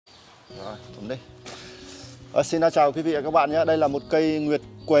Rồi, cầm đi. Xin chào quý vị và các bạn nhé. Đây là một cây Nguyệt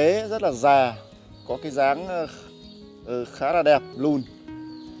Quế rất là già, có cái dáng khá là đẹp, lùn.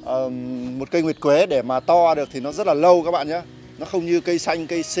 Một cây Nguyệt Quế để mà to được thì nó rất là lâu các bạn nhé. Nó không như cây xanh,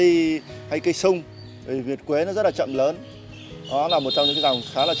 cây si hay cây sung. Vì Nguyệt Quế nó rất là chậm lớn. Đó là một trong những cái dòng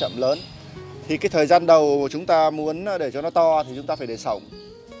khá là chậm lớn. Thì cái thời gian đầu chúng ta muốn để cho nó to thì chúng ta phải để xổng.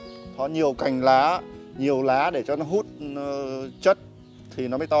 Có nhiều cành lá, nhiều lá để cho nó hút chất thì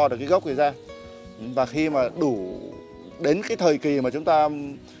nó mới to được cái gốc này ra. Và khi mà đủ đến cái thời kỳ mà chúng ta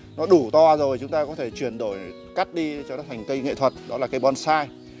nó đủ to rồi, chúng ta có thể chuyển đổi cắt đi cho nó thành cây nghệ thuật, đó là cây bonsai.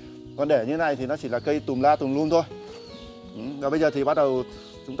 Còn để như này thì nó chỉ là cây tùm la tùm lum thôi. Và bây giờ thì bắt đầu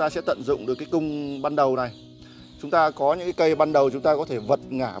chúng ta sẽ tận dụng được cái cung ban đầu này. Chúng ta có những cái cây ban đầu chúng ta có thể vật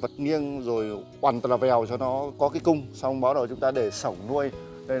ngả vật nghiêng rồi quằn tà vèo cho nó có cái cung, xong bắt đầu chúng ta để xổng nuôi.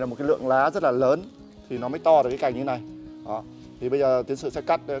 Đây là một cái lượng lá rất là lớn thì nó mới to được cái cành như này. Đó. Thì bây giờ Tiến Sự sẽ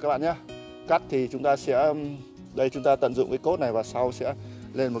cắt các bạn nhé. Cắt thì chúng ta sẽ, đây chúng ta tận dụng cái cốt này và sau sẽ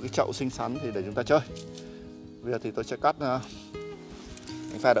lên một cái chậu xinh xắn thì để chúng ta chơi. Bây giờ thì tôi sẽ cắt,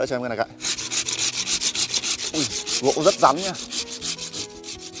 anh pha đỡ cho em cái này cái. Ui, gỗ rất rắn nha.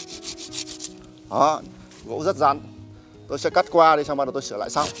 Đó, gỗ rất rắn. Tôi sẽ cắt qua đi xong bắt đầu tôi sửa lại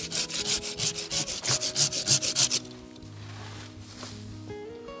sau.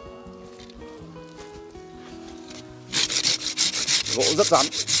 Gỗ rất rắn,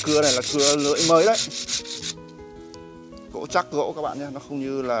 cưa này là cưa lưỡi mới đấy. Gỗ chắc gỗ các bạn nhé, nó không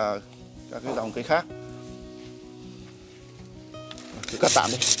như là các cái dòng cây khác. Cứ cắt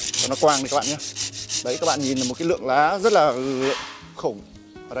tạm đi, cho nó quang đi các bạn nhé. Đấy các bạn nhìn là một cái lượng lá rất là khủng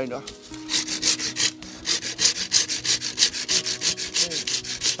ở đây nữa.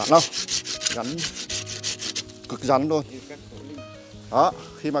 Rắn không? Rắn, cực rắn luôn. Đó,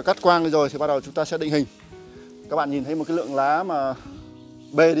 khi mà cắt quang đi rồi thì bắt đầu chúng ta sẽ định hình. Các bạn nhìn thấy một cái lượng lá mà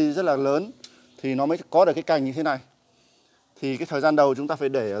bê đi rất là lớn thì nó mới có được cái cành như thế này. Thì cái thời gian đầu chúng ta phải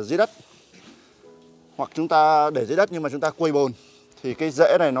để ở dưới đất, hoặc chúng ta để dưới đất nhưng mà chúng ta quây bồn thì cái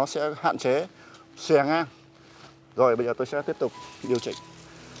rễ này nó sẽ hạn chế xòe ngang. Rồi bây giờ tôi sẽ tiếp tục điều chỉnh.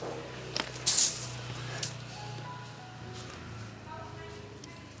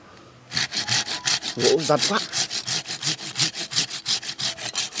 Gỗ rắn quá.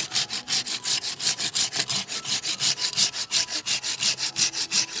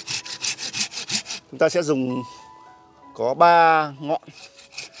 Chúng ta sẽ dùng có 3 ngọn,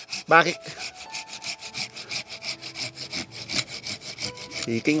 3 cái.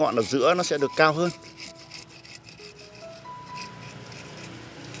 Thì cái ngọn ở giữa nó sẽ được cao hơn.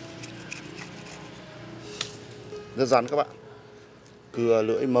 Rất rắn các bạn. Cưa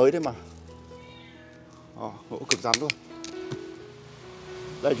lưỡi mới đấy mà. Gỗ cực rắn luôn.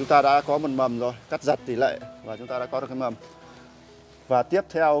 Đây chúng ta đã có một mầm rồi, cắt giật tỷ lệ và chúng ta đã có được cái mầm. Và tiếp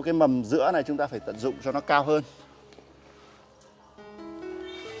theo cái mầm giữa này chúng ta phải tận dụng cho nó cao hơn.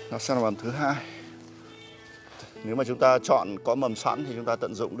 Nó sẽ là mầm thứ hai. Nếu mà chúng ta chọn có mầm sẵn thì chúng ta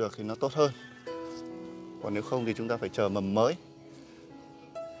tận dụng được thì nó tốt hơn. Còn nếu không thì chúng ta phải chờ mầm mới.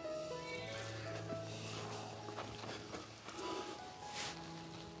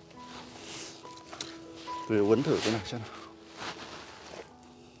 Tôi uốn thử cái này xem nào.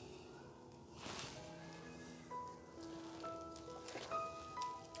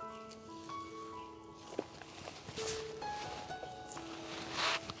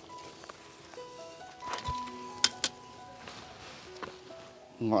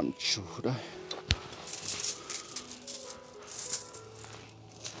 Ngọn chủ đây.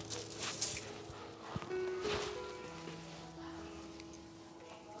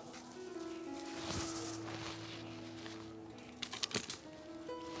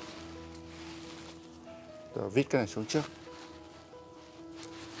 Tôi vít cái này xuống trước.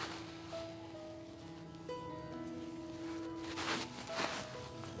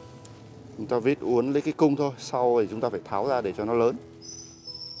 Chúng ta vít uốn lấy cái cung thôi, sau thì chúng ta phải tháo ra để cho nó lớn.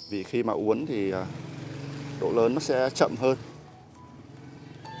 Vì khi mà uốn thì độ lớn nó sẽ chậm hơn.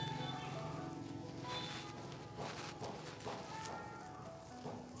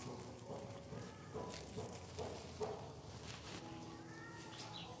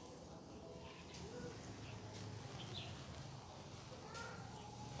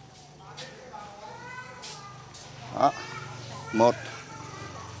 Đó. 1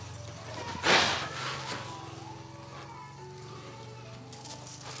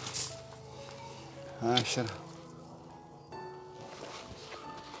 2 xem nào.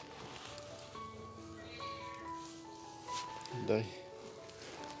 Đây.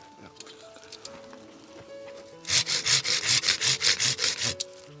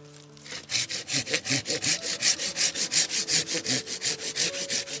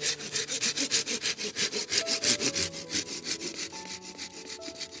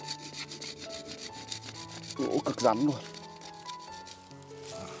 rắn luôn.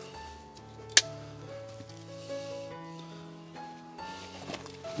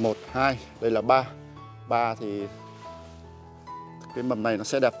 Một, hai, đây là ba. Ba thì cái mầm này nó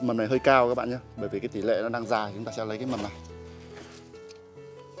sẽ đẹp, mầm này hơi cao các bạn nhé, bởi vì cái tỷ lệ nó đang dài, chúng ta sẽ lấy cái mầm này.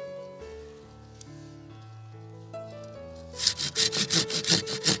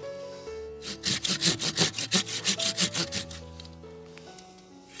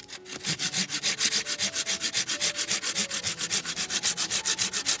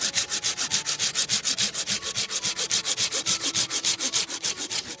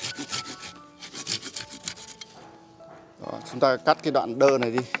 Đó, chúng ta cắt cái đoạn đơ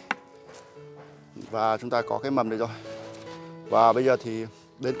này đi và chúng ta có cái mầm này rồi. Và bây giờ thì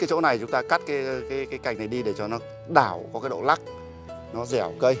đến cái chỗ này chúng ta cắt cái cành này đi để cho nó đảo, có cái độ lắc, nó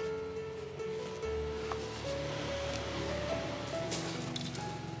dẻo cây.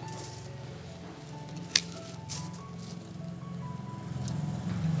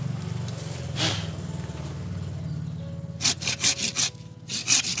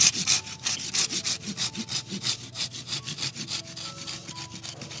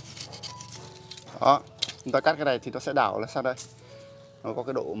 Đó, chúng ta cắt cái này thì nó sẽ đảo là sang đây, nó có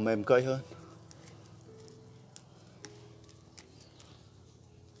cái độ mềm cây hơn.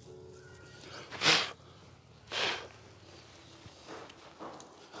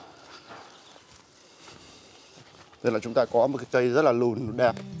 Đây là chúng ta có một cái cây rất là lùn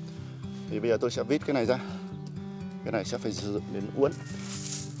đẹp. Thì bây giờ tôi sẽ vít cái này ra. Cái này sẽ phải sử dụng đến uốn.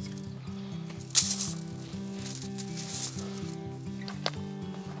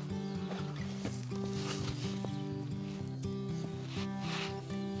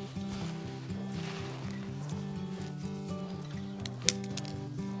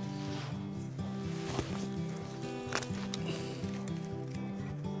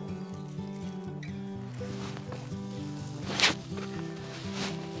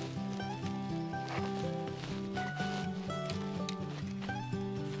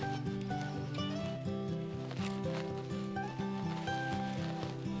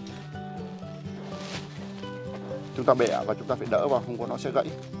 Chúng ta bẻ và chúng ta phải đỡ vào, không có nó sẽ gãy.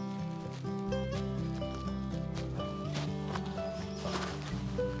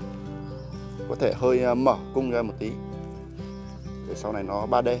 Có thể hơi mở cung ra một tí để sau này nó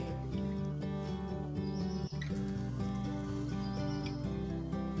 3D.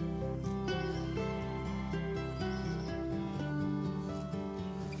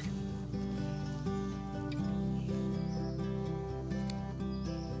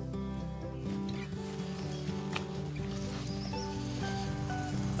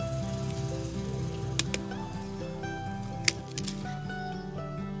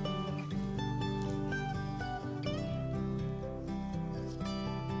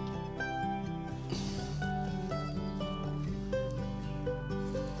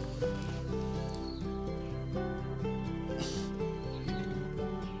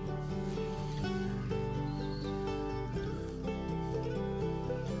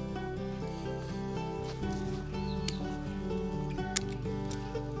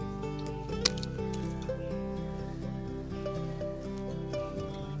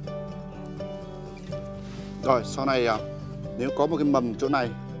 Rồi sau này nếu có một cái mầm chỗ này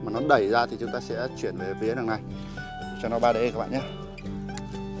mà nó đẩy ra thì chúng ta sẽ chuyển về phía đằng này cho nó 3D các bạn nhé.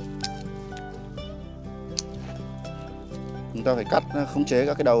 Chúng ta phải cắt khống chế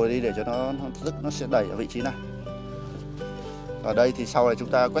các cái đầu đi để cho nó sẽ đẩy ở vị trí này. Ở đây thì sau này chúng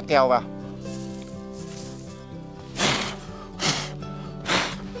ta quét keo vào.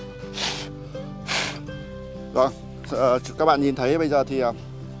 Rồi các bạn nhìn thấy bây giờ thì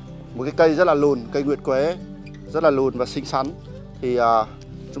một cái cây rất là lùn, cây Nguyệt Quế rất là lùn và xinh xắn, thì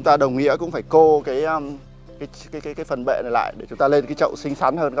chúng ta đồng nghĩa cũng phải cô cái phần bệ này lại để chúng ta lên cái chậu xinh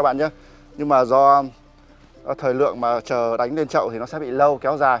xắn hơn các bạn nhé. Nhưng mà do thời lượng mà chờ đánh lên chậu thì nó sẽ bị lâu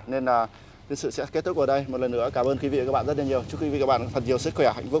kéo dài, nên là Tiến Sự sẽ kết thúc ở đây. Một lần nữa cảm ơn quý vị và các bạn rất là nhiều. Chúc quý vị và các bạn thật nhiều sức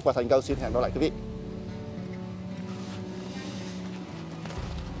khỏe, hạnh phúc và thành công. Xin hẹn gặp lại quý vị.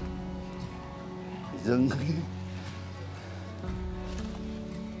 Dừng.